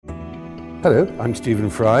Hello, I'm Stephen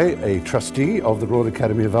Fry, a trustee of the Royal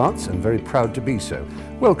Academy of Arts and very proud to be so.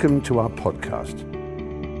 Welcome to our podcast.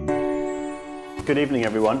 Good evening,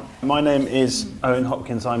 everyone. My name is Owen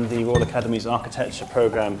Hopkins. I'm the Royal Academy's Architecture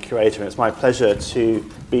Programme Curator, and it's my pleasure to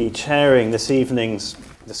be chairing this evening's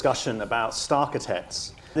discussion about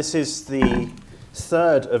Starchitects. This is the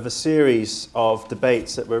third of a series of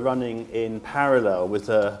debates that we're running in parallel with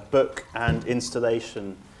a book and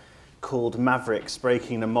installation called Mavericks,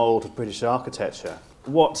 Breaking the Mould of British Architecture.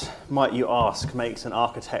 What, might you ask, makes an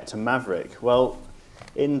architect a maverick? Well,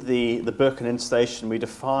 in the book and installation, we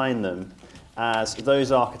define them as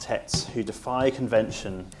those architects who defy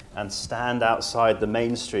convention and stand outside the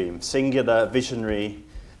mainstream, singular, visionary,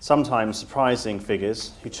 sometimes surprising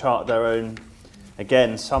figures who chart their own,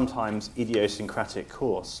 again, sometimes idiosyncratic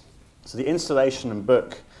course. So the installation and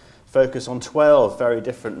book focus on 12 very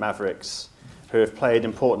different mavericks who have played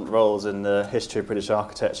important roles in the history of British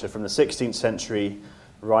architecture from the 16th century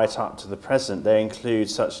right up to the present. They include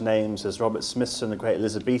such names as Robert Smithson, the great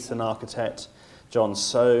Elizabethan architect, John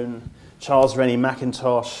Soane, Charles Rennie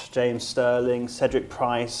Mackintosh, James Stirling, Cedric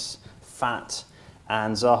Price, Fatt,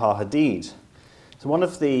 and Zaha Hadid. So one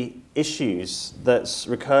of the issues that's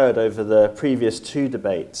recurred over the previous two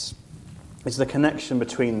debates is the connection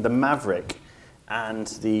between the maverick and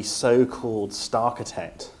the so-called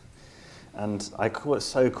starchitect. And I call it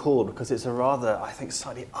so-called because it's a rather, I think,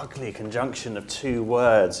 slightly ugly conjunction of two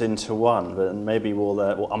words into one, but maybe we'll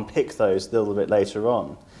unpick those a little bit later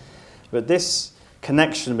on. But this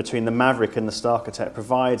connection between the maverick and the starchitect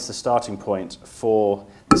provides the starting point for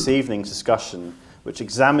this evening's discussion, which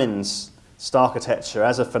examines starchitecture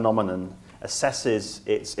as a phenomenon, assesses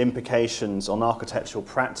its implications on architectural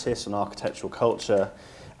practice and architectural culture,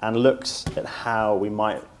 and looks at how we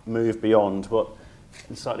might move beyond what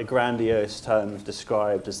in slightly grandiose terms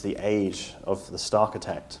described as the age of the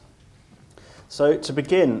starchitect. So to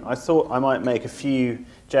begin, I thought I might make a few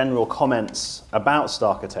general comments about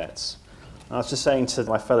starchitects. I was just saying to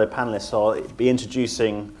my fellow panellists, I'll be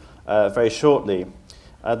introducing very shortly,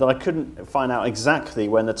 that I couldn't find out exactly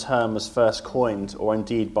when the term was first coined or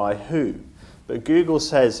indeed by who, but Google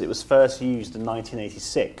says it was first used in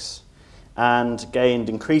 1986 and gained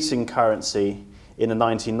increasing currency in the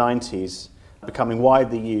 1990s, becoming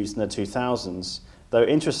widely used in the 2000s, though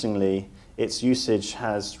interestingly, its usage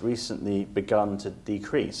has recently begun to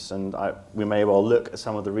decrease, and we may well look at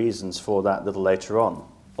some of the reasons for that a little later on.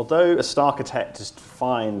 Although a starchitect is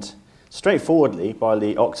defined straightforwardly by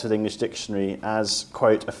the Oxford English Dictionary as,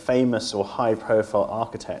 quote, a famous or high-profile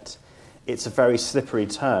architect, it's a very slippery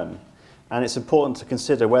term, and it's important to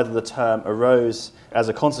consider whether the term arose as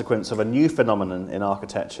a consequence of a new phenomenon in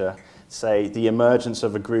architecture, say the emergence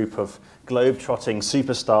of a group of globe-trotting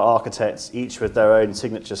superstar architects, each with their own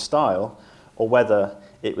signature style, or whether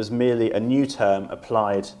it was merely a new term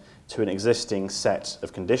applied to an existing set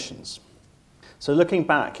of conditions. So looking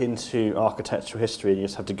back into architectural history, and you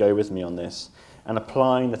just have to go with me on this, and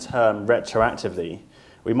applying the term retroactively,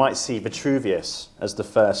 we might see Vitruvius as the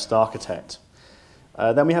first architect.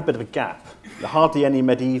 Then we have a bit of a gap. Hardly any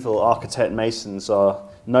medieval architect masons are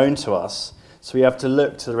known to us, so we have to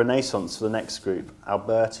look to the Renaissance for the next group: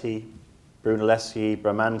 Alberti, Brunelleschi,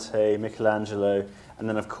 Bramante, Michelangelo, and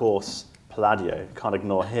then of course Palladio. Can't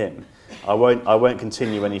ignore him. I won't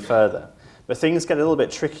continue any further. But things get a little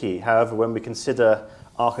bit tricky, however, when we consider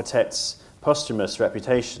architects' posthumous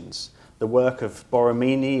reputations. The work of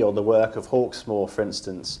Borromini or the work of Hawksmoor, for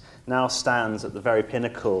instance, now stands at the very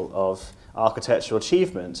pinnacle of architectural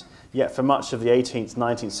achievement, yet for much of the 18th,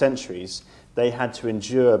 19th centuries, they had to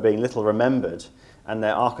endure being little remembered, and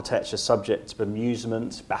their architecture subject to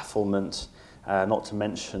bemusement, bafflement, not to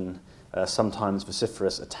mention sometimes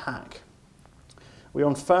vociferous attack. We're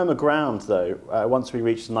on firmer ground, though, once we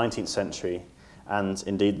reach the 19th century, and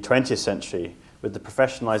indeed the 20th century, with the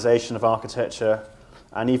professionalisation of architecture,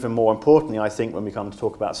 and even more importantly, I think, when we come to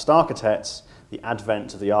talk about starchitects, the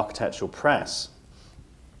advent of the architectural press.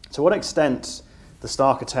 To what extent the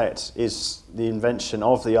starchitect is the invention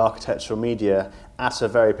of the architectural media at a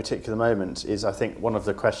very particular moment is, I think, one of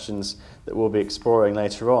the questions that we'll be exploring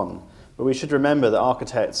later on. But we should remember that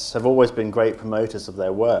architects have always been great promoters of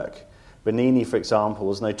their work. Bernini, for example,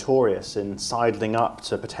 was notorious in sidling up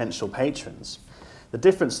to potential patrons. The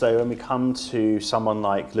difference, though, when we come to someone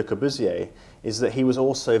like Le Corbusier, is that he was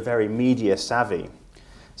also very media savvy.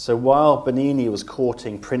 So while Bernini was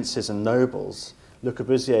courting princes and nobles, Le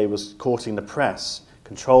Corbusier was courting the press,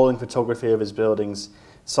 controlling photography of his buildings,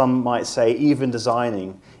 some might say even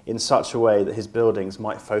designing in such a way that his buildings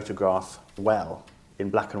might photograph well,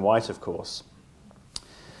 in black and white, of course.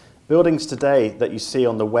 Buildings today that you see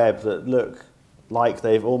on the web that look like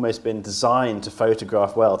they've almost been designed to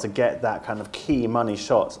photograph well, to get that kind of key money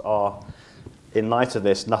shot, are, in light of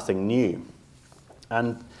this, nothing new.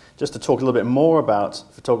 And just to talk a little bit more about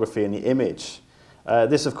photography and the image,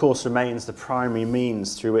 this of course remains the primary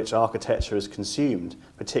means through which architecture is consumed,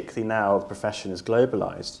 particularly now the profession is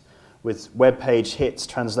globalized. With web page hits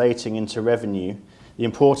translating into revenue, the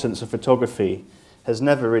importance of photography has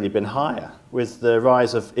never really been higher. With the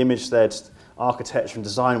rise of image-led architecture and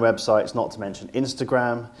design websites, not to mention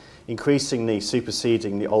Instagram, increasingly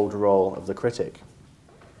superseding the old role of the critic.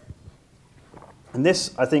 And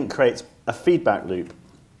this, I think, creates a feedback loop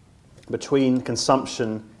between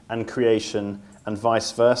consumption and creation and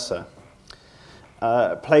vice versa,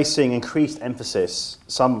 placing increased emphasis,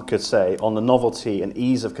 some could say, on the novelty and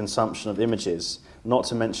ease of consumption of images, not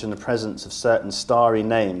to mention the presence of certain starry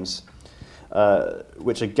names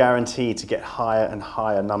which are guaranteed to get higher and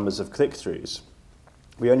higher numbers of click-throughs.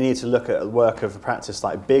 We only need to look at a work of a practice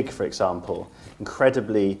like Big, for example,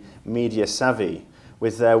 incredibly media savvy,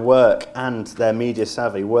 with their work and their media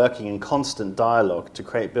savvy working in constant dialogue to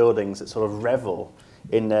create buildings that sort of revel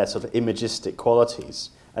in their sort of imagistic qualities.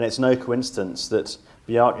 And it's no coincidence that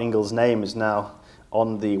Bjarke Ingels' name is now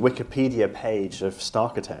on the Wikipedia page of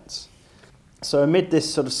Starchitects. So amid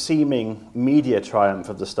this sort of seeming media triumph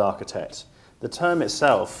of the Starchitect, the term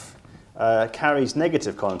itself carries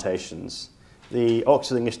negative connotations. The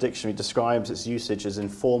Oxford English Dictionary describes its usage as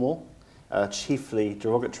informal, chiefly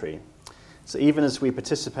derogatory. So even as we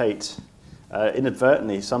participate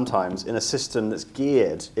inadvertently sometimes in a system that's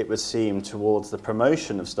geared, it would seem, towards the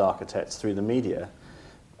promotion of Starchitects through the media,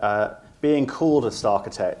 being called a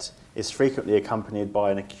Starchitect is frequently accompanied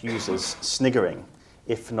by an accuser's sniggering,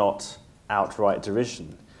 if not outright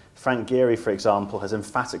derision. Frank Gehry, for example, has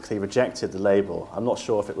emphatically rejected the label. I'm not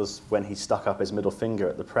sure if it was when he stuck up his middle finger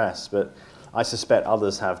at the press, but I suspect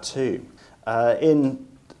others have too. In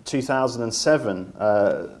 2007,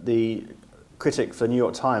 the critic for the New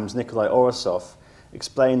York Times, Nikolai Orosov,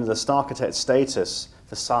 explained the Starchitect status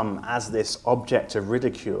for some as this object of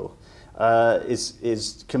ridicule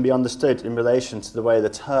can be understood in relation to the way the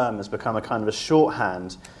term has become a kind of a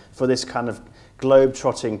shorthand for this kind of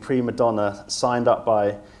globe-trotting prima donna signed up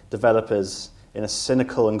by developers in a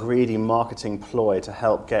cynical and greedy marketing ploy to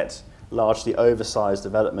help get largely oversized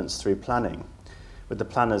developments through planning, with the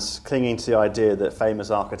planners clinging to the idea that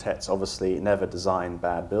famous architects obviously never design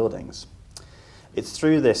bad buildings. It's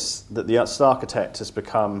through this that the Starchitect has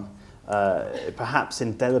become perhaps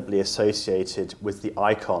indelibly associated with the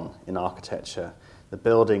icon in architecture, the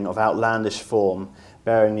building of outlandish form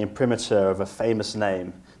bearing the imprimatur of a famous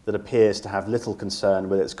name that appears to have little concern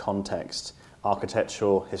with its context,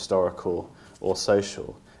 architectural, historical, or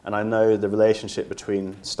social. And I know the relationship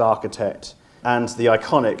between Starchitect and the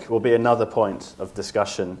iconic will be another point of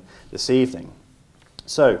discussion this evening.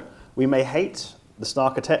 So, we may hate the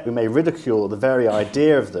Starchitect, we may ridicule the very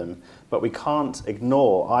idea of them, but we can't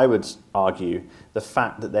ignore, I would argue, the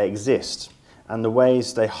fact that they exist, and the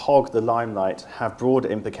ways they hog the limelight have broader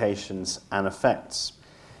implications and effects.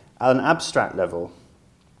 At an abstract level,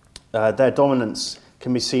 their dominance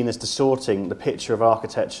can be seen as distorting the picture of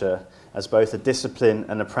architecture as both a discipline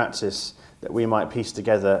and a practice that we might piece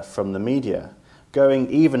together from the media. Going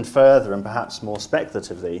even further and perhaps more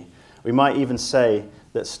speculatively, we might even say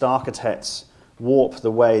that Starchitects warp the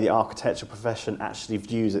way the architectural profession actually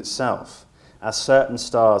views itself. As certain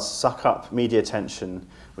stars suck up media attention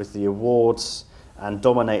with the awards and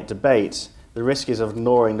dominate debate, the risk is of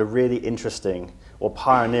ignoring the really interesting or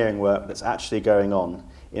pioneering work that's actually going on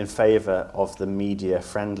in favour of the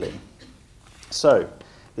media-friendly. So,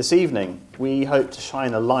 this evening, we hope to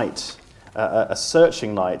shine a light, a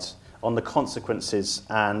searching light, on the consequences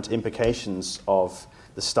and implications of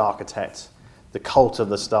the Starchitect, the cult of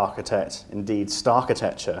the Starchitect, indeed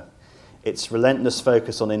Starchitecture, its relentless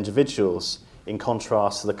focus on individuals in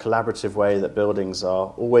contrast to the collaborative way that buildings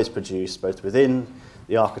are always produced, both within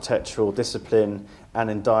the architectural discipline and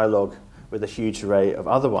in dialogue with a huge array of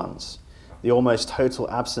other ones. The almost total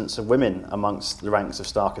absence of women amongst the ranks of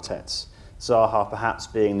Starchitects, Zaha perhaps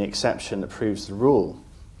being the exception that proves the rule,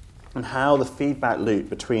 and how the feedback loop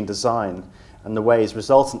between design and the ways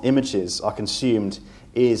resultant images are consumed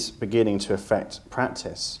is beginning to affect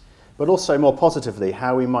practice. But also more positively,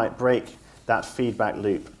 how we might break that feedback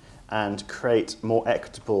loop and create more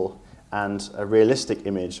equitable and a realistic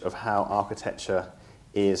image of how architecture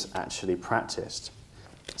is actually practiced.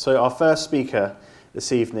 So our first speaker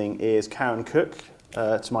this evening is Karen Cook,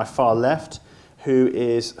 to my far left, who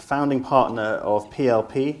is founding partner of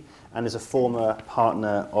PLP and is a former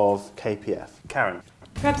partner of KPF. Karen.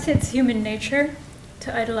 Perhaps it's human nature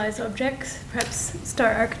to idolize objects. Perhaps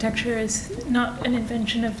star architecture is not an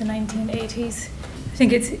invention of the 1980s. I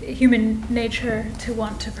think it's human nature to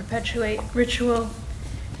want to perpetuate ritual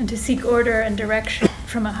and to seek order and direction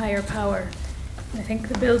from a higher power. I think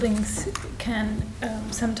the buildings can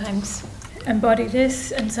sometimes embody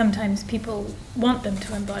this, and sometimes people want them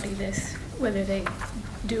to embody this, whether they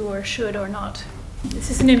do or should or not. This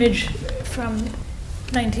is an image from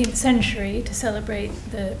 19th century to celebrate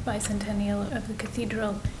the bicentennial of the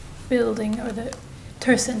cathedral building, or the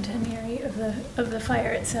tercentenary of the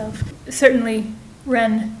fire itself. Certainly,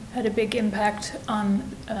 Wren had a big impact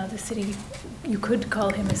on the city. You could call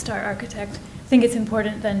him a star architect. I think it's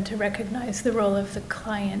important then to recognize the role of the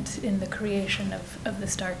client in the creation of the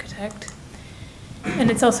starchitect.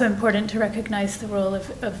 And it's also important to recognize the role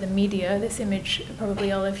of the media. This image,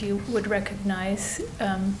 probably all of you would recognize.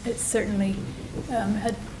 It certainly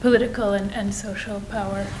had political and social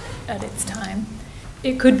power at its time.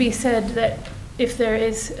 It could be said that if there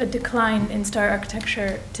is a decline in star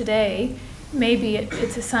architecture today, maybe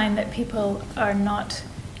it's a sign that people are not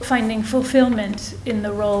finding fulfillment in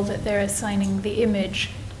the role that they're assigning the image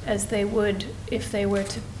as they would if they were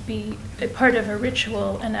to be a part of a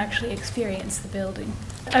ritual and actually experience the building.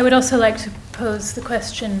 I would also like to pose the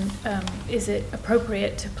question, is it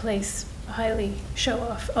appropriate to place highly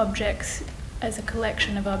show-off objects as a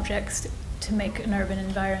collection of objects to make an urban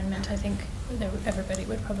environment? I think everybody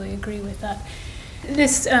would probably agree with that.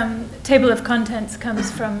 This table of contents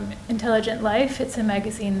comes from Intelligent Life. It's a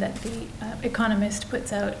magazine that the Economist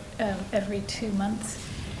puts out every 2 months.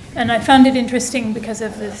 And I found it interesting because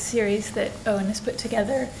of the series that Owen has put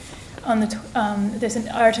together. There's an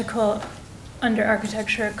article under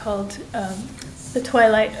architecture called The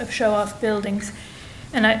Twilight of Show-Off Buildings.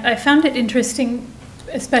 And I found it interesting,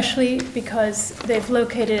 especially because they've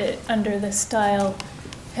located it under the style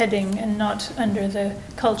heading and not under the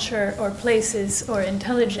culture or places or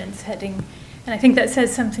intelligence heading. And I think that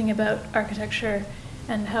says something about architecture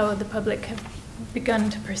and how the public have begun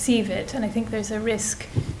to perceive it. And I think there's a risk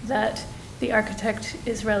that the architect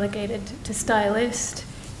is relegated to stylist,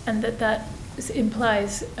 and that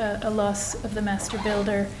implies a loss of the master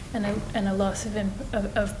builder and a loss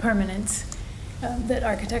of permanence that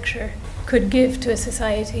architecture could give to a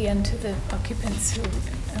society and to the occupants who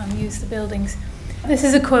use the buildings. This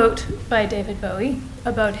is a quote by David Bowie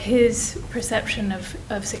about his perception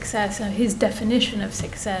of success and his definition of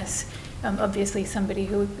success. Obviously somebody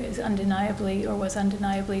who is undeniably or was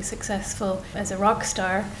undeniably successful as a rock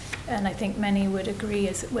star, and I think many would agree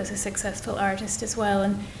was a successful artist as well.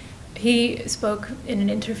 And he spoke in an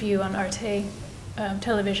interview on Arte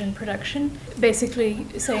television production, basically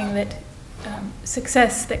saying that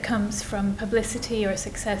success that comes from publicity or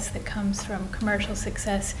success that comes from commercial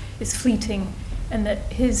success is fleeting, and that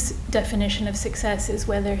his definition of success is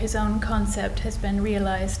whether his own concept has been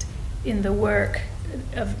realized in the work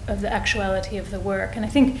of the actuality of the work. And I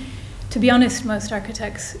think, to be honest, most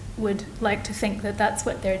architects would like to think that that's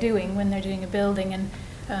what they're doing when they're doing a building. And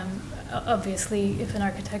obviously, if an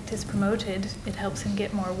architect is promoted, it helps him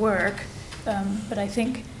get more work. But I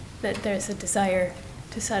think that there's a desire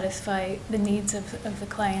to satisfy the needs of the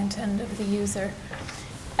client and of the user.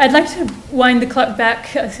 I'd like to wind the clock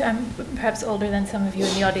back. I'm perhaps older than some of you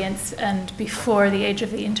in the audience, and before the age of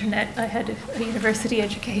the internet, I had a university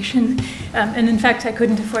education, and in fact, I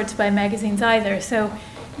couldn't afford to buy magazines either. So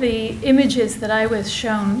the images that I was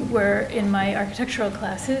shown were in my architectural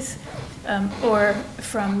classes, or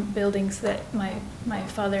from buildings that my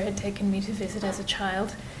father had taken me to visit as a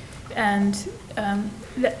child. And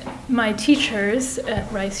my teachers at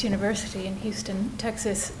Rice University in Houston,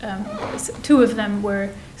 Texas, 2 of them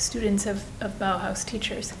were students of Bauhaus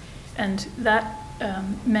teachers. And that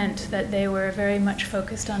meant that they were very much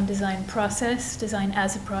focused on design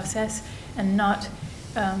as a process, and not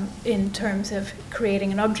in terms of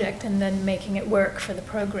creating an object and then making it work for the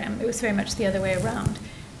program. It was very much the other way around.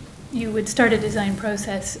 You would start a design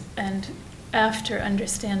process, and after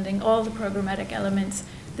understanding all the programmatic elements,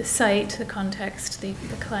 the site, the context, the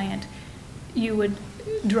client, you would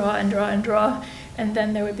draw and draw and draw, and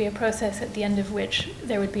then there would be a process at the end of which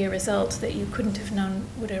there would be a result that you couldn't have known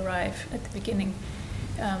would arrive at the beginning.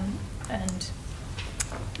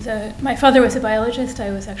 My father was a biologist.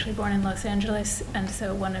 I was actually born in Los Angeles, and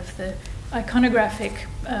so one of the iconographic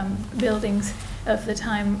buildings of the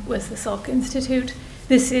time was the Salk Institute.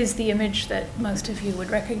 This is the image that most of you would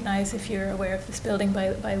recognize if you're aware of this building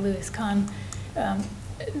by Louis Kahn.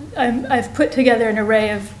 I've put together an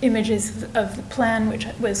array of images of the plan, which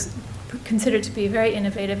was considered to be very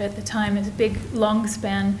innovative at the time. It's a big, long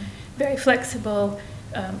span, very flexible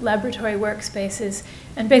laboratory workspaces.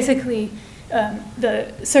 And basically,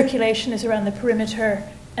 The circulation is around the perimeter,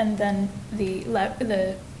 and then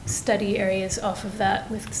the study areas off of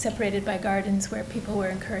that, separated by gardens where people were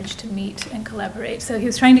encouraged to meet and collaborate. So he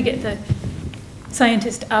was trying to get the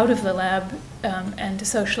scientist out of the lab and to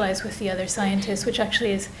socialize with the other scientists, which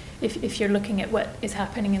actually is, if you're looking at what is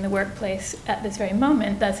happening in the workplace at this very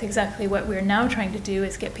moment, that's exactly what we're now trying to do,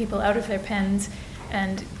 is get people out of their pens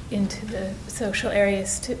and into the social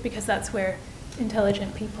areas, because that's where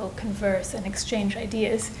intelligent people converse and exchange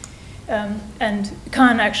ideas. And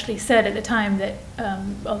Kahn actually said at the time that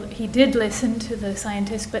he did listen to the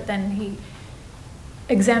scientists, but then he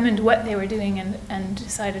examined what they were doing and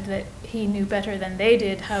decided that he knew better than they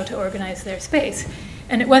did how to organize their space.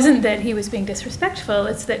 And it wasn't that he was being disrespectful,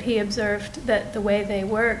 it's that he observed that the way they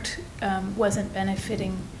worked wasn't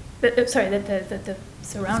benefiting, that the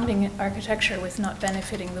surrounding architecture was not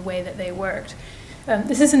benefiting the way that they worked.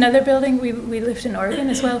 This is another building. We lived in Oregon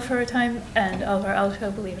as well for a time, and Alvar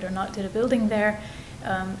Aalto, believe it or not, did a building there.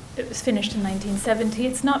 It was finished in 1970.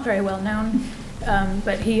 It's not very well known,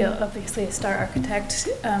 but he obviously a star architect.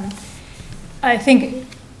 I think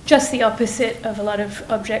just the opposite of a lot of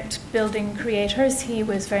object building creators. He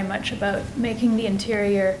was very much about making the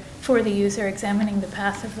interior for the user, examining the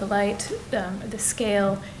path of the light, the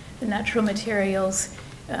scale, the natural materials,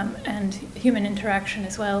 and human interaction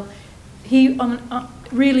as well. He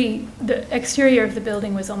really, the exterior of the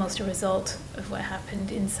building was almost a result of what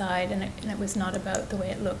happened inside, and it was not about the way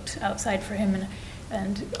it looked outside for him.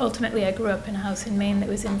 And ultimately, I grew up in a house in Maine that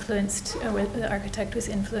was influenced, where the architect was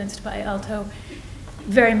influenced by Aalto,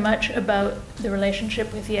 very much about the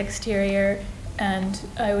relationship with the exterior. And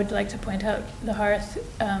I would like to point out the hearth,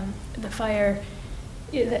 the fire,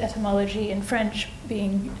 the etymology in French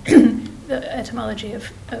being the etymology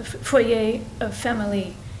of foyer, of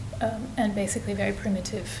family, and basically very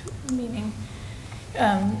primitive meaning.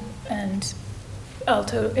 And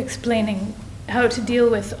Aalto explaining how to deal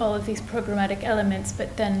with all of these programmatic elements,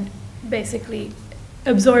 but then basically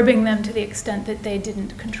absorbing them to the extent that they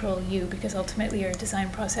didn't control you, because ultimately your design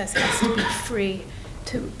process has to be free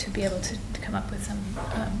to be able to come up with some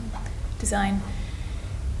design.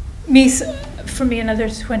 Mies, for me, another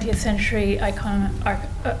 20th century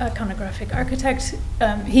iconographic architect.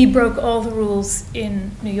 He broke all the rules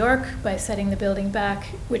in New York by setting the building back,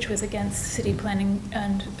 which was against city planning,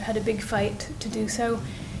 and had a big fight to do so,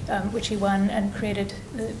 which he won, and created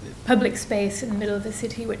the public space in the middle of the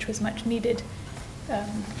city, which was much needed.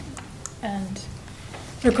 And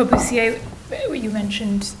Le Corbusier, you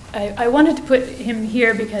mentioned, I wanted to put him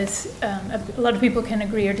here because a lot of people can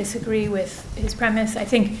agree or disagree with his premise. I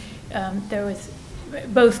think there was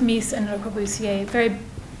both Mies and Le Corbusier, very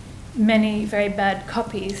many very bad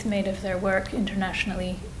copies made of their work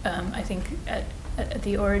internationally. I think at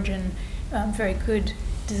the origin, very good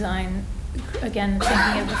design, again,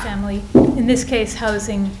 thinking of the family. In this case,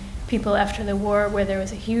 housing people after the war, where there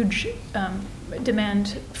was a huge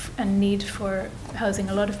demand and need for housing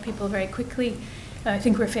a lot of people very quickly. I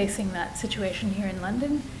think we're facing that situation here in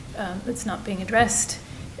London. It's not being addressed.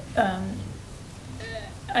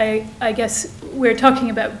 I guess we're talking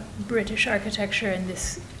about British architecture in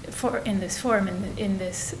this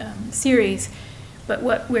series, but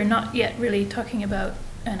what we're not yet really talking about,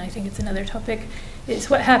 and I think it's another topic, is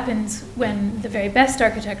what happens when the very best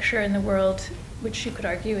architecture in the world, which you could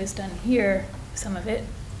argue is done here, some of it,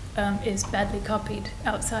 is badly copied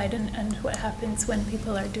outside, and what happens when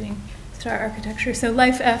people are doing star architecture. So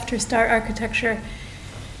life after star architecture,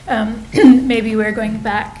 maybe we're going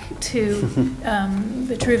back to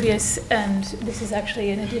Vitruvius, and this is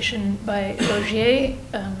actually an edition by Laugier,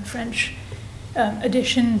 French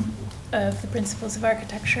edition of the Principles of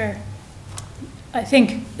Architecture. I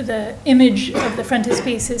think the image of the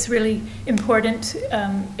frontispiece is really important.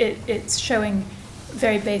 It's showing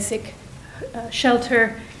very basic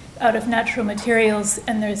shelter out of natural materials,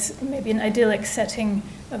 and there's maybe an idyllic setting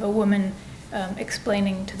of a woman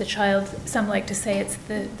explaining to the child. Some like to say it's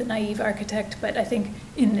the naive architect, but I think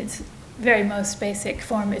in its very most basic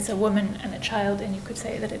form, it's a woman and a child, and you could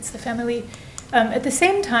say that it's the family. At the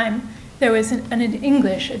same time, there was an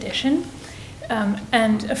English edition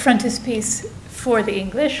and a frontispiece for the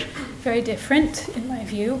English, very different in my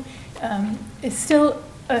view. It's still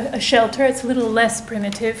a shelter, it's a little less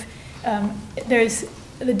primitive. There's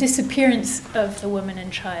the disappearance of the woman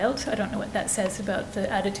and child. I don't know what that says about the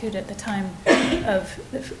attitude at the time of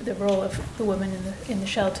the role of the woman in the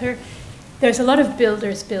shelter. There's a lot of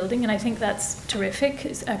builders building, and I think that's terrific.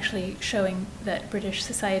 It's actually showing that British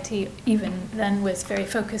society, even then, was very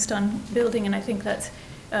focused on building, and I think that's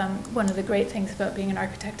one of the great things about being an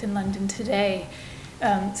architect in London today.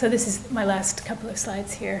 So this is my last couple of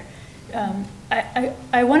slides here.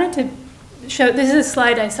 I wanted to show, this is a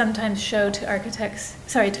slide I sometimes show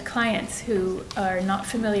to clients who are not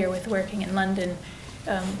familiar with working in London,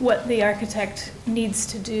 what the architect needs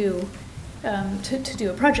to do to do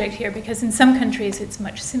a project here, because in some countries it's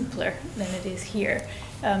much simpler than it is here.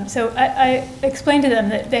 So I explained to them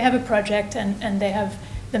that they have a project and they have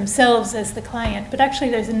themselves as the client, but actually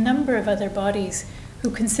there's a number of other bodies who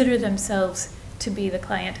consider themselves to be the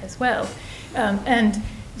client as well. And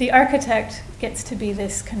the architect gets to be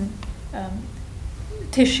this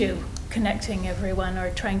tissue connecting everyone or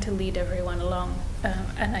trying to lead everyone along.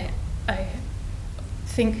 And I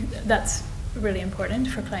think that's really important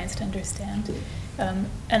for clients to understand.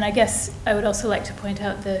 And I guess I would also like to point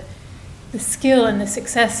out the skill and the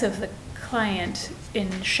success of the client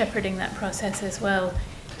in shepherding that process as well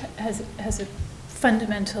has a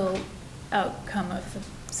fundamental outcome of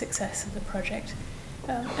the success of the project.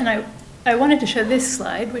 And I wanted to show this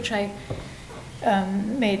slide, which I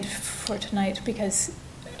made for tonight, because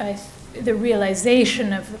the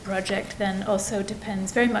realization of the project then also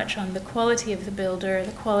depends very much on the quality of the builder,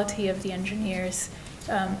 the quality of the engineers,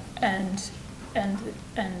 and the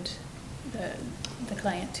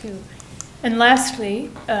client too. And lastly,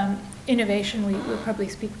 innovation, we'll probably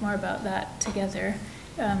speak more about that together.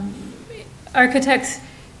 Architects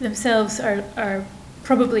themselves are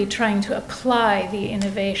probably trying to apply the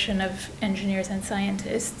innovation of engineers and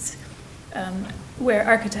scientists. Where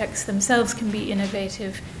architects themselves can be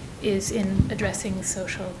innovative is in addressing the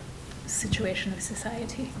social situation of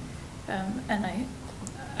society. And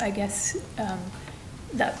I guess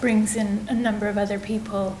that brings in a number of other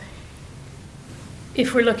people.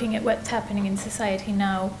 If we're looking at what's happening in society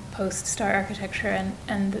now, post-star architecture,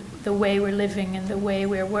 and the way we're living and the way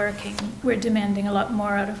we're working, we're demanding a lot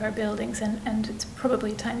more out of our buildings, and it's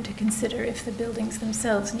probably time to consider if the buildings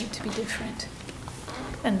themselves need to be different.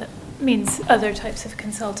 And that means other types of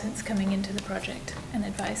consultants coming into the project and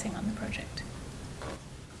advising on the project.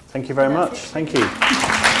 Thank you very much. Thank you.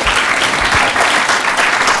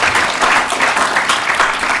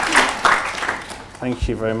 Thank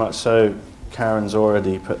you very much. So Karen's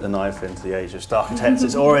already put the knife into the age of Starchitects.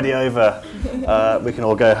 It's already over. We can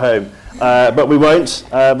all go home. But we won't,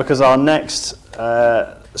 because our next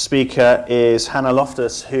speaker is Hana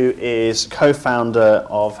Loftus, who is co-founder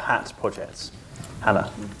of HAT Projects.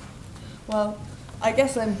 Hana. Well, I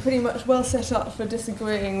guess I'm pretty much well set up for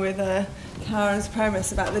disagreeing with Karen's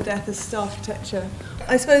premise about the death of starchitecture.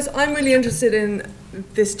 I suppose I'm really interested in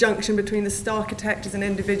this junction between the starchitect as an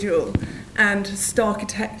individual and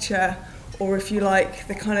starchitecture, or if you like,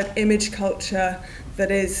 the kind of image culture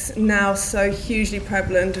that is now so hugely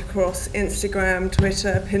prevalent across Instagram,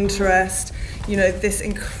 Twitter, Pinterest, this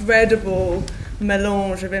incredible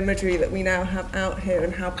melange of imagery that we now have out here,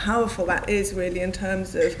 and how powerful that is really in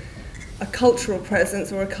terms of a cultural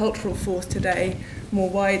presence or a cultural force today more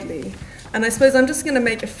widely. And I suppose I'm just going to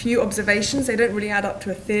make a few observations. They don't really add up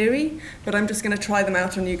to a theory, but I'm just going to try them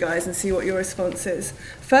out on you guys and see what your response is.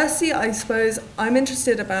 Firstly, I suppose I'm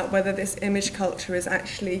interested about whether this image culture is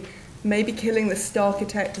actually maybe killing the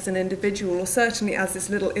starchitect as an individual, or certainly as this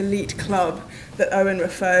little elite club that Owen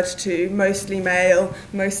referred to, mostly male,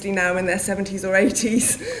 mostly now in their 70s or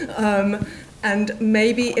 80s. And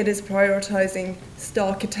maybe it is prioritizing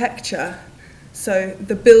starchitecture, so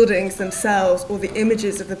the buildings themselves, or the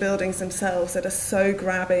images of the buildings themselves that are so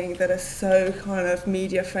grabbing, that are so kind of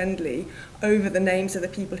media friendly, over the names of the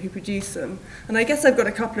people who produce them. And I guess I've got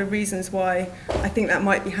a couple of reasons why I think that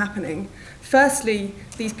might be happening. Firstly,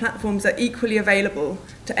 these platforms are equally available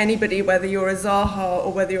to anybody, whether you're a Zaha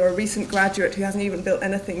or whether you're a recent graduate who hasn't even built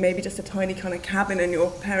anything, maybe just a tiny kind of cabin in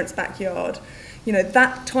your parents' backyard.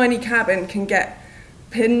 That tiny cabin can get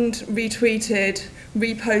pinned, retweeted,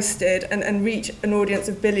 reposted, and reach an audience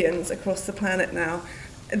of billions across the planet now.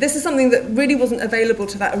 This is something that really wasn't available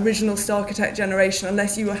to that original Starchitect generation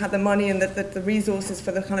unless you had the money and the resources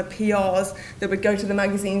for the kind of PRs that would go to the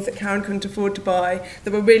magazines that Karen couldn't afford to buy,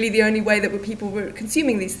 that were really the only way that people were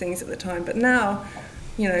consuming these things at the time. But now,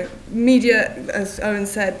 media, as Owen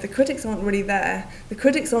said, the critics aren't really there. The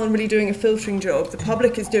critics aren't really doing a filtering job. The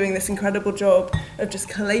public is doing this incredible job of just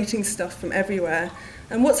collating stuff from everywhere.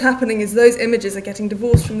 And what's happening is those images are getting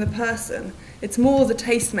divorced from the person. It's more the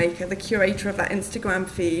tastemaker, the curator of that Instagram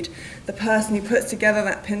feed, the person who puts together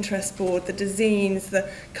that Pinterest board, the zines,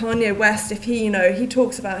 the Kanye West, if he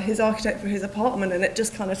talks about his architect for his apartment and it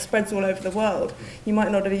just kind of spreads all over the world. You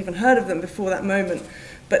might not have even heard of them before that moment.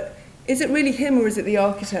 But is it really him or is it the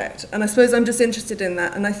architect? And I suppose I'm just interested in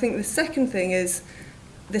that. And I think the second thing is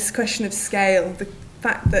this question of scale, the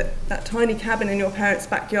fact that that tiny cabin in your parents'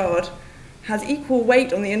 backyard has equal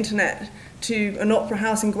weight on the internet to an opera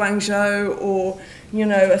house in Guangzhou or,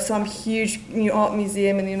 some huge new art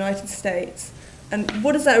museum in the United States. And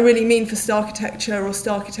what does that really mean for starchitecture or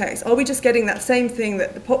starchitects? Are we just getting that same thing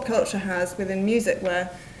that the pop culture has within music, where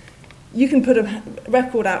you can put a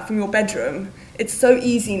record out from your bedroom? It's so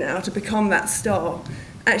easy now to become that star.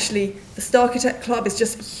 Actually, the Starchitect Club is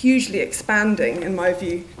just hugely expanding, in my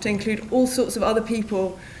view, to include all sorts of other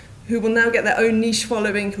people who will now get their own niche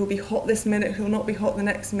following, who will be hot this minute, who will not be hot the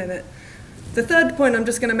next minute. The third point I'm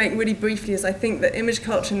just going to make really briefly is I think that image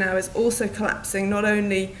culture now is also collapsing not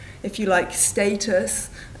only, if you like, status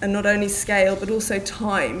and not only scale, but also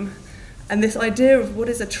time. And this idea of what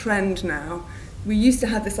is a trend now. We used to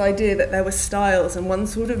have this idea that there were styles and one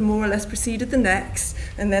sort of more or less preceded the next,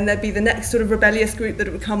 and then there'd be the next sort of rebellious group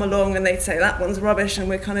that would come along and they'd say that one's rubbish and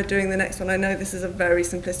we're kind of doing the next one. I know this is a very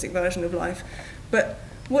simplistic version of life, but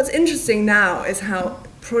what's interesting now is how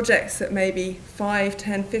projects that may be 5,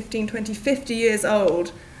 10, 15, 20, 50 years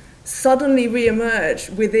old suddenly re-emerge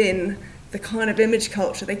within the kind of image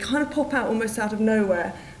culture. They kind of pop out almost out of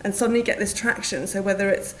nowhere and suddenly get this traction. So whether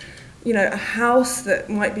it's a house that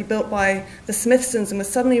might be built by the Smithsons and was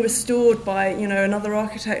suddenly restored by another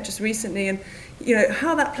architect just recently, and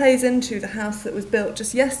how that plays into the house that was built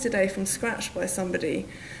just yesterday from scratch by somebody.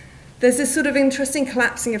 There's this sort of interesting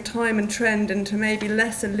collapsing of time and trend into maybe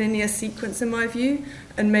less a linear sequence in my view,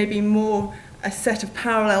 and maybe more a set of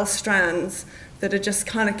parallel strands that are just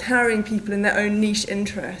kind of carrying people in their own niche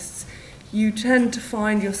interests. You tend to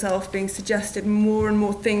find yourself being suggested more and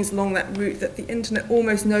more things along that route that the internet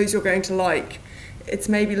almost knows you're going to like. It's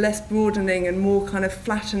maybe less broadening and more kind of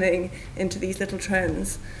flattening into these little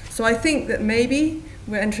trends. So I think that maybe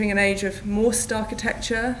we're entering an age of more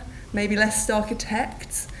starchitecture, maybe less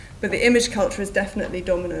starchitects, but the image culture is definitely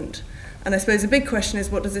dominant. And I suppose the big question is,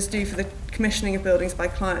 what does this do for the commissioning of buildings by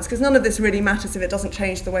clients? Because none of this really matters if it doesn't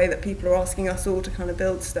change the way that people are asking us all to kind of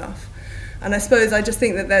build stuff. And I suppose I just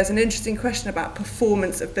think that there's an interesting question about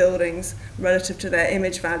performance of buildings relative to their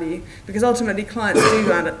image value, because ultimately clients do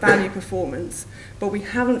value performance, but we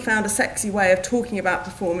haven't found a sexy way of talking about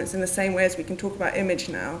performance in the same way as we can talk about image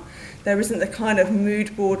now. There isn't the kind of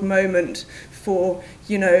mood board moment for,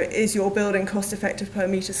 is your building cost effective per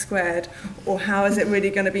metre squared, or how is it really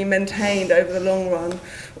going to be maintained over the long run,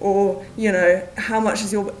 or, how much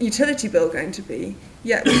is your utility bill going to be?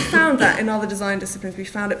 Yeah, we found that in other design disciplines. We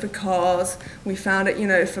found it for cars, we found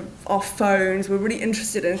it, for our phones. We're really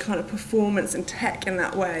interested in kind of performance and tech in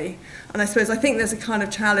that way. And I think there's a kind of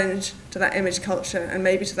challenge to that image culture and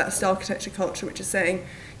maybe to that starchitecture culture, which is saying,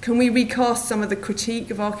 can we recast some of the critique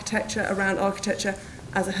of architecture around architecture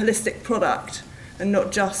as a holistic product and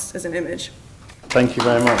not just as an image? Thank you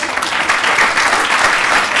very much.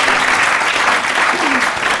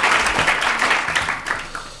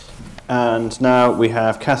 And now we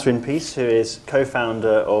have Catherine Pease, who is co-founder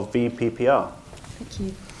of vPPR. Thank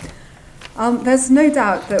you. There's no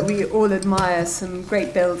doubt that we all admire some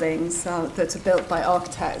great buildings that are built by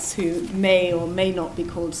architects who may or may not be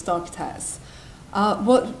called starchitects.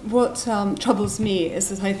 What troubles me is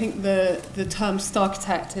that I think the term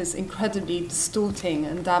starchitect is incredibly distorting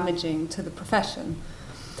and damaging to the profession.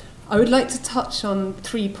 I would like to touch on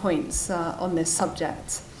 3 points on this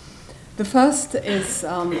subject. The first is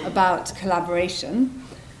about collaboration.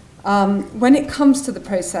 When it comes to the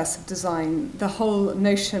process of design, the whole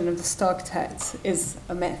notion of the starchitect is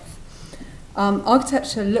a myth.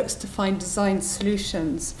 Architecture looks to find design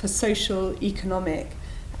solutions for social, economic,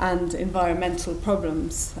 and environmental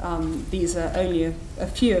problems. These are only a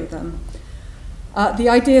few of them. The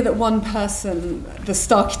idea that one person, the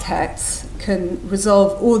starchitect, can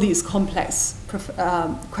resolve all these complex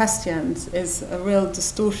questions is a real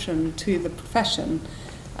distortion to the profession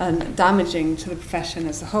and damaging to the profession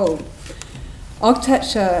as a whole.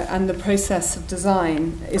 Architecture and the process of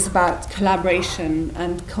design is about collaboration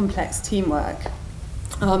and complex teamwork.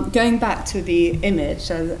 Going back to the image,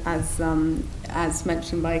 as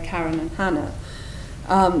mentioned by Karen and Hana,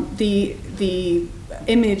 the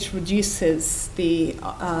image reduces the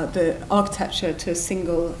architecture to a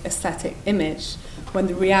single aesthetic image, when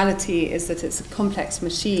the reality is that it's a complex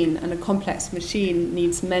machine, and a complex machine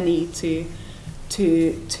needs many to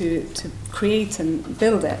create and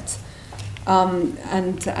build it.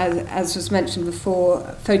 And as was mentioned before,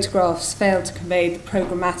 photographs fail to convey the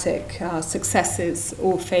programmatic successes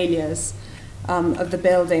or failures of the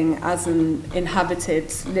building as an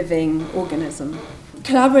inhabited living organism.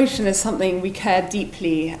 Collaboration is something we care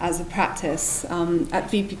deeply as a practice. At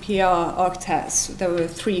vPPR Architects, there were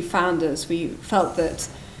 3 founders. We felt that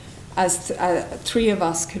as 3 of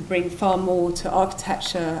us could bring far more to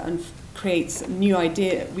architecture and create new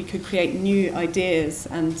ideas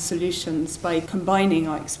and solutions by combining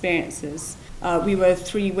our experiences. We were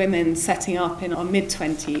 3 women setting up in our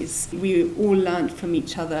mid-20s. We all learned from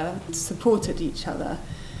each other, supported each other.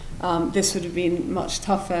 This would have been much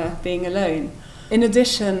tougher being alone. In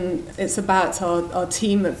addition, it's about our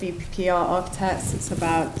team at vPPR Architects. It's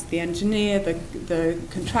about the engineer, the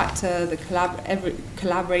contractor, the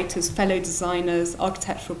collaborators, fellow designers,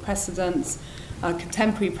 architectural precedents,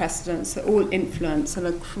 contemporary precedents that all influence and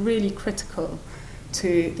are really critical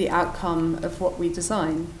to the outcome of what we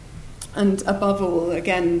design. And above all,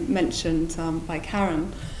 again mentioned by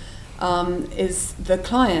Karen, is the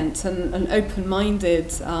client, an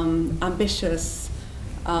open-minded, ambitious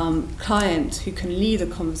client who can lead a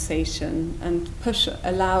conversation and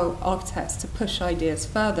allow architects to push ideas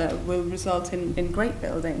further will result in great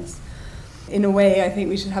buildings. In a way, I think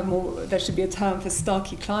there should be a term for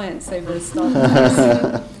Starky clients over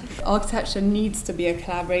Starchitects. Architecture needs to be a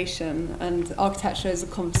collaboration, and architecture is a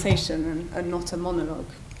conversation and not a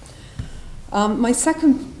monologue. My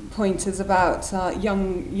second point is about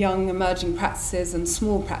young emerging practices and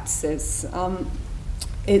small practices.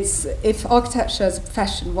 If architecture as a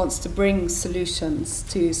profession wants to bring solutions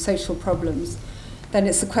to social problems, then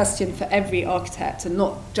it's a question for every architect and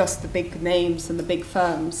not just the big names and the big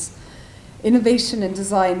firms. Innovation in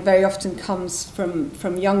design very often comes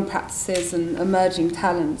from young practices and emerging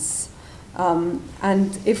talents.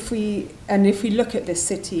 And if we look at this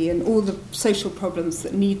city and all the social problems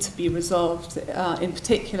that need to be resolved, in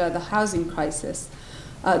particular the housing crisis,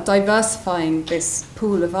 diversifying this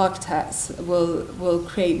pool of architects will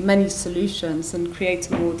create many solutions and create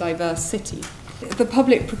a more diverse city. The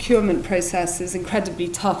public procurement process is incredibly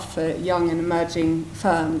tough for young and emerging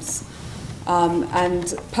firms,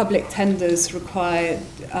 and public tenders require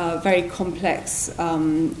very complex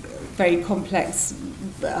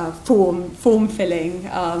form filling,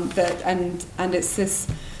 and it's this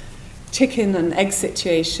chicken and egg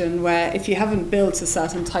situation where if you haven't built a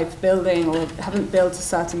certain type of building or haven't built a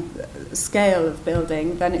certain scale of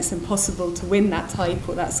building, then it's impossible to win that type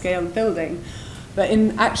or that scale of building. But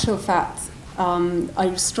in actual fact,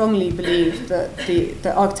 I strongly believe that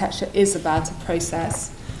the architecture is about a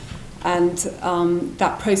process, and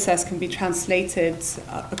that process can be translated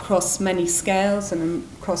across many scales and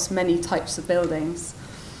across many types of buildings.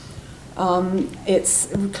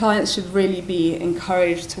 Clients should really be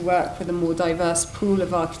encouraged to work with a more diverse pool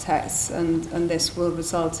of architects, and this will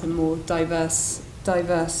result in more diverse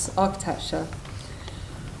architecture.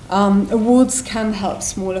 Awards can help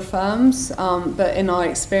smaller firms, but in our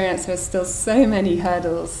experience there's still so many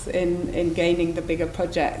hurdles in gaining the bigger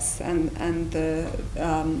projects and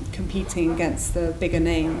competing against the bigger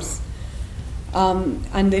names.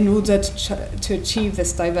 And in order to achieve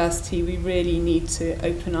this diversity, we really need to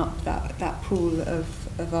open up that pool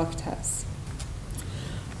of architects.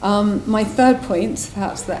 My third point,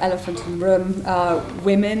 perhaps the elephant in the room,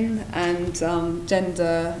 women and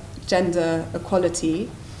gender equality.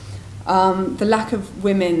 The lack of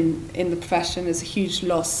women in the profession is a huge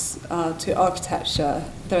loss to architecture.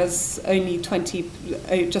 There's only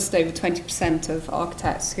just over 20% of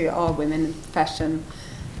architects who are women in the profession,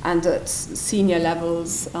 and at senior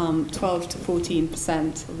levels, 12 to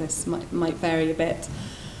 14%. This might vary a bit.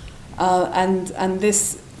 And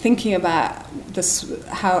this, thinking about this,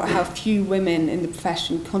 how few women in the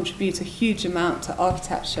profession contribute a huge amount to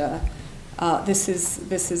architecture. This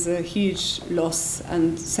is a huge loss,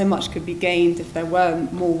 and so much could be gained if there were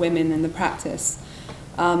more women in the practice.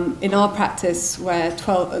 In our practice, we're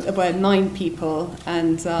 9 people,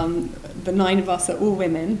 and the 9 of us are all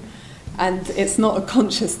women, and it's not a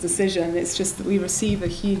conscious decision. It's just that we receive a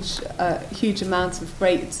huge amount of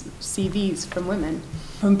great CVs from women.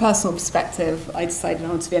 From a personal perspective, I decided I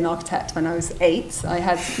wanted to be an architect when I was 8. I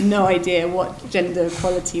had no idea what gender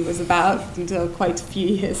equality was about until quite a few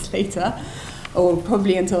years later, or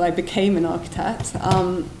probably until I became an architect.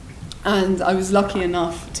 And I was lucky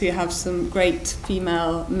enough to have some great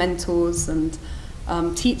female mentors and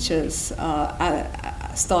teachers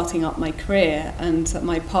starting up my career. And at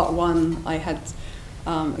my part 1, I had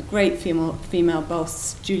a great female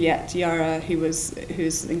boss, Juliette Diarra,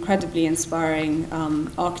 who's incredibly inspiring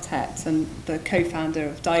architect and the co-founder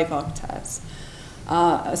of Dive Architects.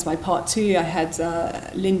 As my part 2, I had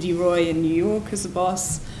Lindy Roy in New York as a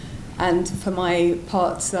boss. And for my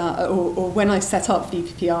part, or when I set up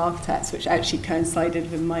vPPR Architects, which actually coincided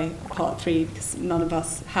with my part 3, because none of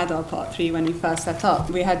us had our part 3 when we first set up,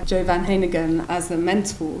 we had Jo van Hanegem as a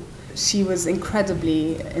mentor. She was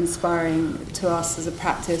incredibly inspiring to us as a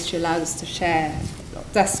practice. She allowed us to share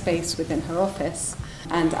desk space within her office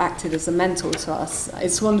and acted as a mentor to us.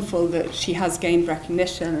 It's wonderful that she has gained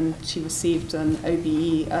recognition, and she received an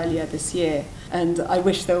OBE earlier this year. And I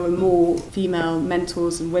wish there were more female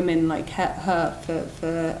mentors and women like her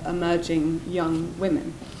for emerging young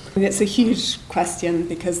women. It's a huge question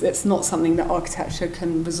because it's not something that architecture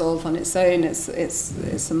can resolve on its own.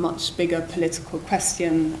 It's a much bigger political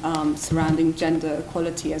question surrounding gender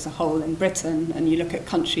equality as a whole in Britain. And you look at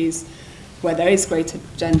countries where there is greater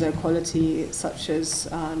gender equality, such as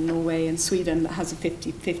Norway and Sweden, that has a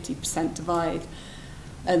 50% divide.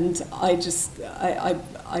 And I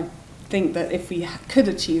think that if we could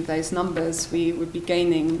achieve those numbers, we would be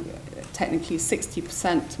gaining technically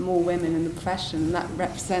 60% more women in the profession, and that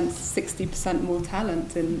represents 60% more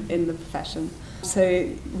talent in the profession. So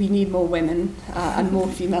we need more women and more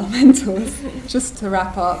female mentors. Just to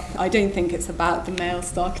wrap up, I don't think it's about the male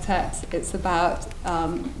starchitect. It's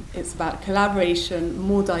about collaboration,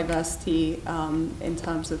 more diversity in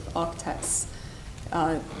terms of architects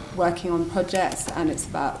working on projects, and it's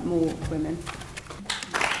about more women.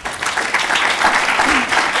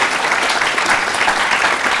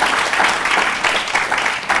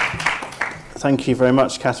 Thank you very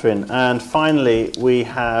much, Catherine. And finally, we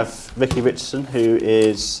have Vicky Richardson, who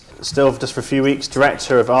is still, just for a few weeks,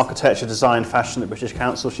 Director of Architecture, Design, Fashion at the British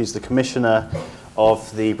Council. She's the Commissioner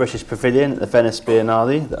of the British Pavilion at the Venice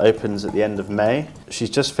Biennale that opens at the end of May.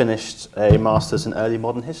 She's just finished a Masters in Early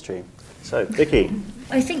Modern History. So, Vicky.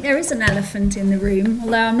 I think there is an elephant in the room,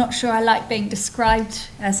 although I'm not sure I like being described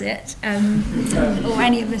as it, or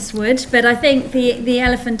any of us would. But I think the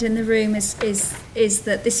elephant in the room is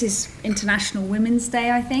that this is International Women's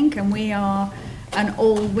Day, I think, and we are an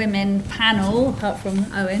all-women panel, apart from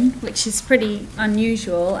Owen, which is pretty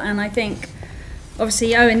unusual. And I think,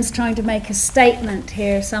 obviously, Owen's trying to make a statement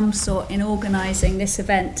here of some sort in organising this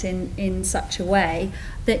event in such a way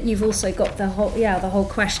that you've also got the whole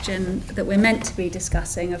question that we're meant to be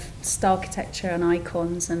discussing of starchitecture and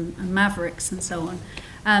icons and mavericks and so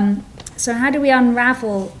on. So how do we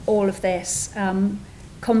unravel all of this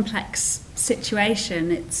complex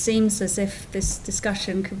situation? It seems as if this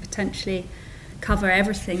discussion could potentially cover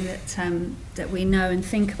everything that we know and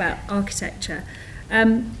think about architecture.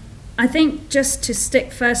 I think just to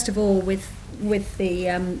stick first of all with the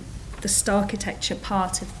starchitecture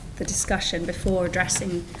part of the discussion before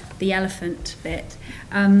addressing the elephant bit.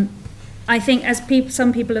 I think, as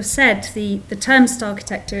some people have said, the term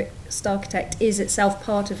starchitect is itself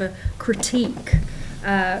part of a critique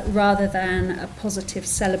rather than a positive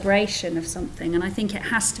celebration of something, and I think it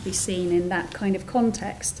has to be seen in that kind of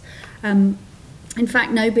context. In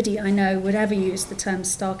fact, nobody I know would ever use the term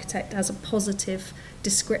starchitect as a positive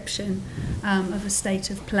description of a state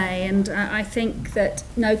of play, and I think that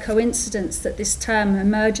no coincidence that this term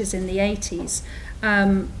emerges in the 80s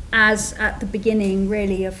as at the beginning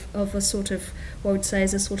really of a sort of, what I would say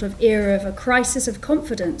is a sort of era of a crisis of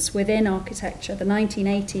confidence within architecture. The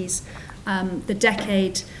 1980s, the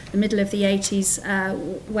decade, the middle of the 80s,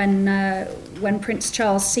 when Prince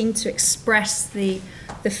Charles seemed to express the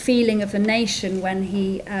feeling of the nation when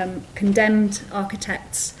he condemned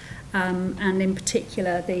architects, and in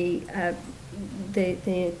particular the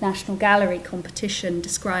National Gallery competition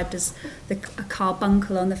described as a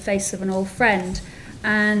carbuncle on the face of an old friend,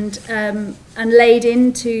 and laid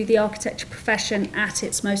into the architecture profession at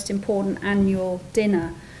its most important annual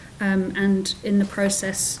dinner, and in the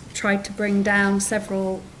process tried to bring down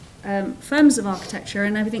several firms of architecture.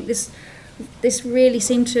 And I think this really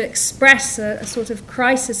seemed to express a sort of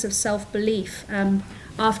crisis of self-belief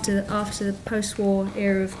after the post-war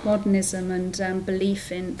era of modernism and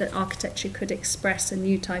belief in that architecture could express a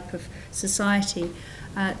new type of society.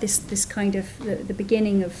 This kind of the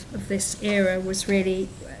beginning of this era was really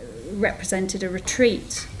represented a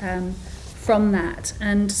retreat from that,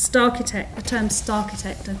 and the term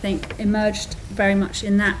starchitect, I think, emerged very much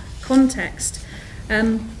in that context.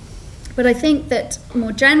 But I think that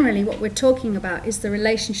more generally what we're talking about is the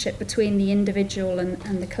relationship between the individual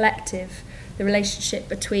and the collective, the relationship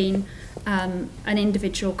between an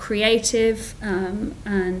individual creative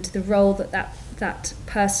and the role that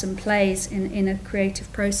person plays in a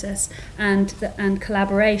creative process, and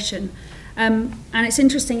collaboration. And it's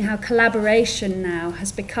interesting how collaboration now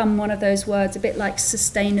has become one of those words, a bit like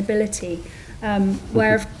sustainability,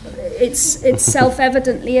 where it's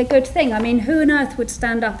self-evidently a good thing. I mean, who on earth would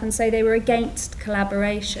stand up and say they were against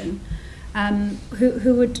collaboration?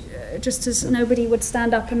 Who would, just as nobody would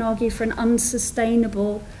stand up and argue for an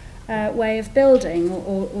unsustainable way of building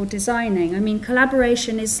or designing. I mean,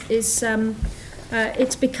 collaboration is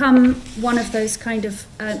it's become one of those kind of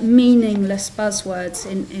meaningless buzzwords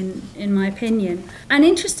in my opinion. And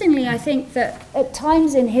interestingly, I think that at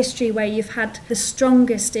times in history where you've had the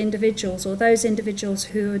strongest individuals, or those individuals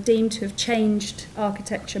who are deemed to have changed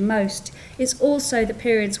architecture most, it's also the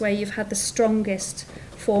periods where you've had the strongest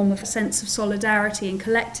form of a sense of solidarity and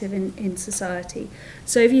collective in society.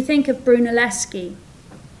 So if you think of Brunelleschi,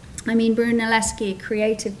 a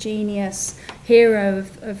creative genius, hero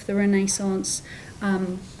of the Renaissance,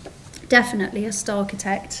 definitely a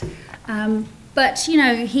starchitect. But,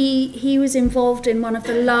 he was involved in one of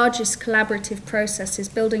the largest collaborative processes.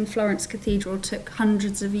 Building Florence Cathedral took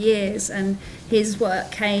hundreds of years, and his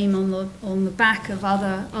work came on the back of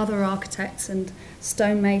other architects and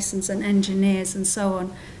stonemasons and engineers and so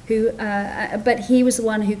on. But he was the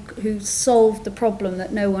one who solved the problem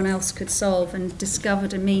that no one else could solve and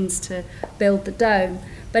discovered a means to build the dome.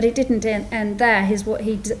 But it didn't end there.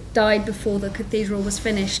 He died before the cathedral was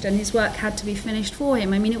finished, and his work had to be finished for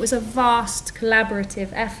him. It was a vast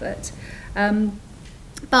collaborative effort.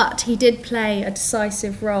 But he did play a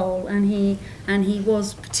decisive role, and he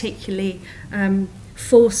was particularly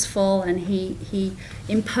forceful, and he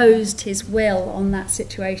imposed his will on that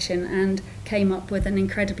situation and came up with an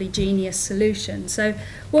incredibly genius solution. So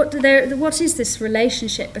what is this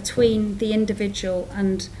relationship between the individual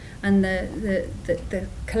and the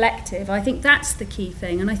collective? I think that's the key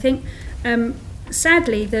thing. And I think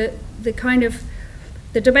sadly the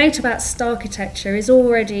debate about starchitecture is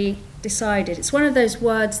already decided. It's one of those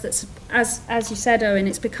words that's, as you said, Owen,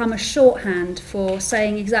 it's become a shorthand for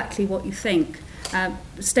saying exactly what you think.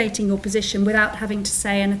 Stating your position without having to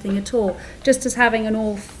say anything at all, just as having an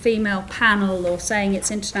all-female panel or saying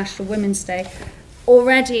it's International Women's Day.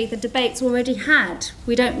 Already, the debate's already had.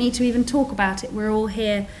 We don't need to even talk about it. We're all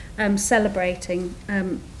here celebrating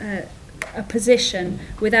a position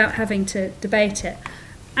without having to debate it.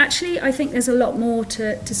 Actually, I think there's a lot more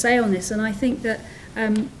to say on this, and I think that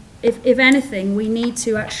if anything, we need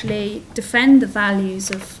to actually defend the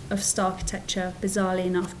values of starchitecture, bizarrely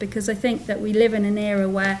enough, because I think that we live in an era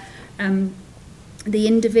where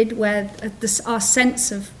our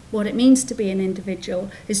sense of what it means to be an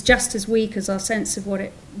individual is just as weak as our sense of what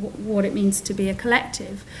it means to be a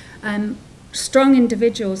collective. Strong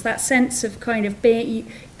individuals, that sense of kind of being,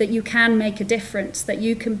 that you can make a difference, that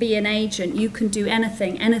you can be an agent, you can do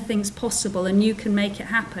anything's possible, and you can make it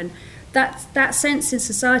happen. That sense in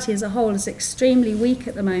society as a whole is extremely weak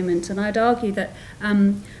at the moment, and I'd argue that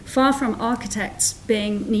far from architects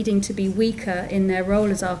needing to be weaker in their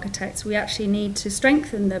role as architects, we actually need to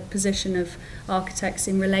strengthen the position of architects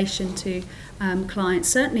in relation to clients.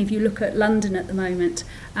 Certainly if you look at London at the moment,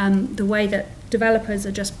 the way that developers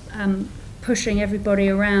are just pushing everybody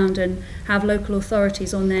around and have local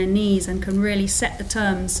authorities on their knees and can really set the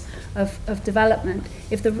terms of development.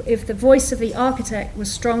 If the voice of the architect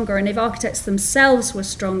was stronger, and if architects themselves were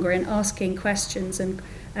stronger in asking questions and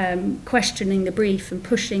questioning the brief and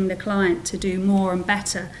pushing the client to do more and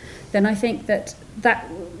better, then I think that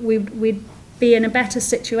we'd be in a better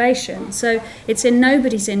situation. So it's in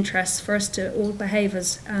nobody's interest for us to all behave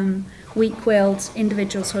as weak-willed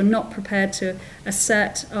individuals who are not prepared to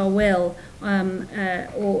assert our will, and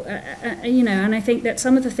I think that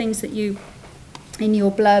some of the things that you, in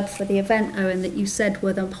your blurb for the event, Owen, that you said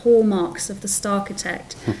were the hallmarks of the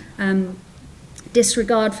starchitect,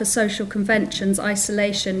 disregard for social conventions,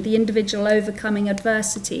 isolation, the individual overcoming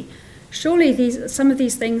adversity. Surely some of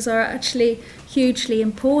these things are actually hugely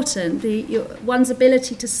important. One's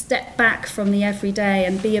ability to step back from the everyday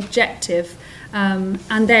and be objective,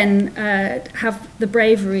 and then have the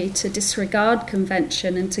bravery to disregard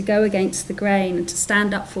convention and to go against the grain and to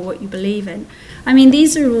stand up for what you believe in. I mean,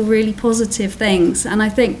 these are all really positive things, and I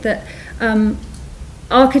think that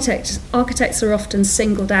architects are often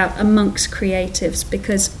singled out amongst creatives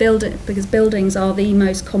because buildings are the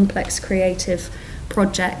most complex creative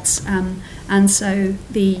projects, and so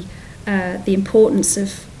the importance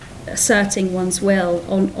of asserting one's will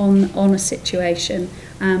on a situation,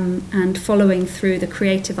 and following through the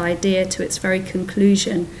creative idea to its very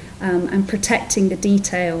conclusion, and protecting the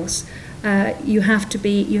details. You have to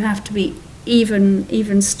be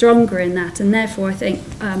even stronger in that, and therefore I think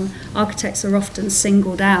architects are often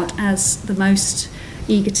singled out as the most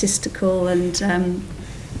egotistical and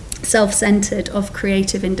self-centered of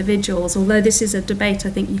creative individuals, although this is a debate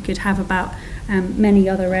I think you could have about many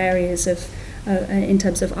other areas of in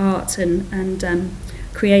terms of art and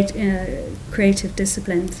creative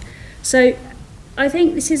disciplines. So I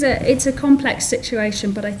think it's a complex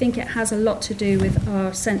situation, but I think it has a lot to do with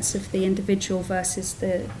our sense of the individual versus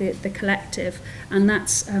the collective, and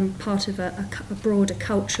that's part of a broader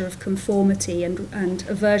culture of conformity and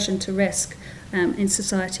aversion to risk in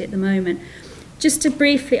society at the moment. Just to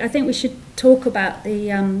briefly, I think we should talk about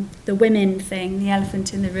the women thing, the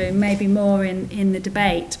elephant in the room, maybe more in the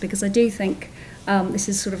debate, because I do think this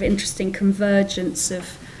is sort of interesting convergence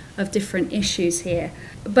of different issues here.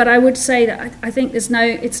 But I would say that I think it's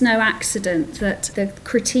no accident that the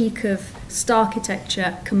critique of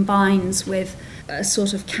starchitecture combines with a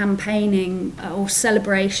sort of campaigning or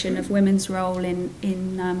celebration of women's role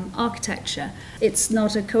in architecture. It's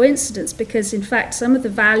not a coincidence, because in fact some of the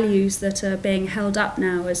values that are being held up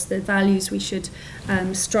now as the values we should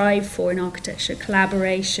strive for in architecture,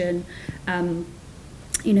 collaboration,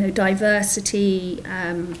 diversity,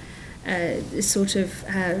 sort of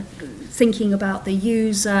thinking about the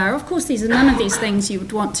user. Of course, none of these things you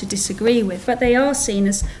would want to disagree with, but they are seen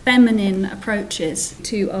as feminine approaches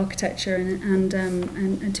to architecture and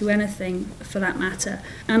to anything for that matter.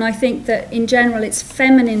 And I think that in general it's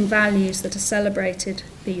feminine values that are celebrated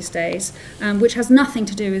these days, which has nothing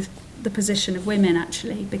to do with the position of women,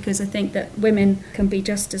 actually, because I think that women can be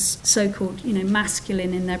just as so-called,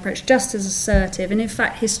 masculine in their approach, just as assertive, and in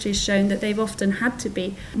fact history has shown that they've often had to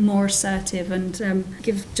be more assertive and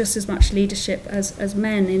give just as much leadership as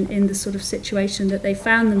men in the sort of situation that they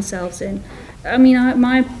found themselves in. I mean,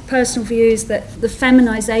 my personal view is that the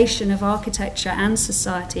feminisation of architecture and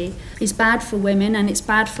society is bad for women and it's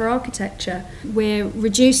bad for architecture. We're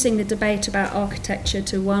reducing the debate about architecture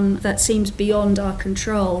to one that seems beyond our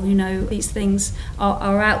control. These things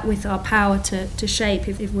are out with our power to shape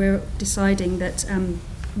if we're deciding that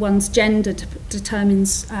one's gender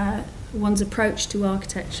determines one's approach to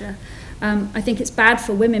architecture. I think it's bad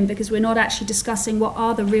for women because we're not actually discussing what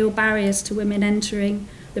are the real barriers to women entering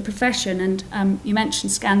the profession. And you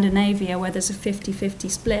mentioned Scandinavia, where there's a 50-50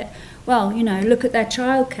 split. Well, look at their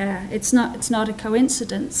childcare. It's not a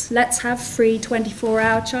coincidence. Let's have free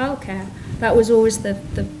 24-hour childcare. That was always the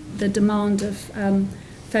demand of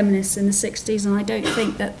feminists in the 60s, and I don't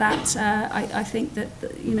think that I think that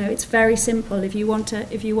it's very simple. If you want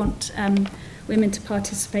women to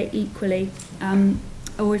participate equally,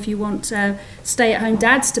 or if you want stay-at-home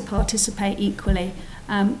dads to participate equally,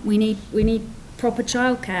 we need proper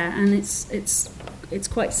childcare, and it's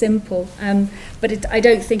quite simple. But I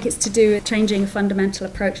don't think it's to do with changing a fundamental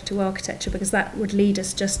approach to architecture, because that would lead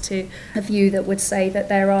us just to a view that would say that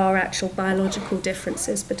there are actual biological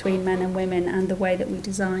differences between men and women and the way that we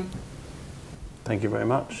design. Thank you very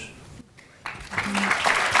much.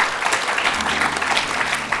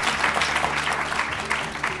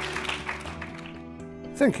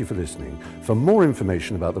 Thank you for listening. For more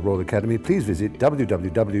information about the Royal Academy, please visit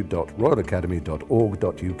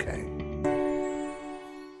www.royalacademy.org.uk.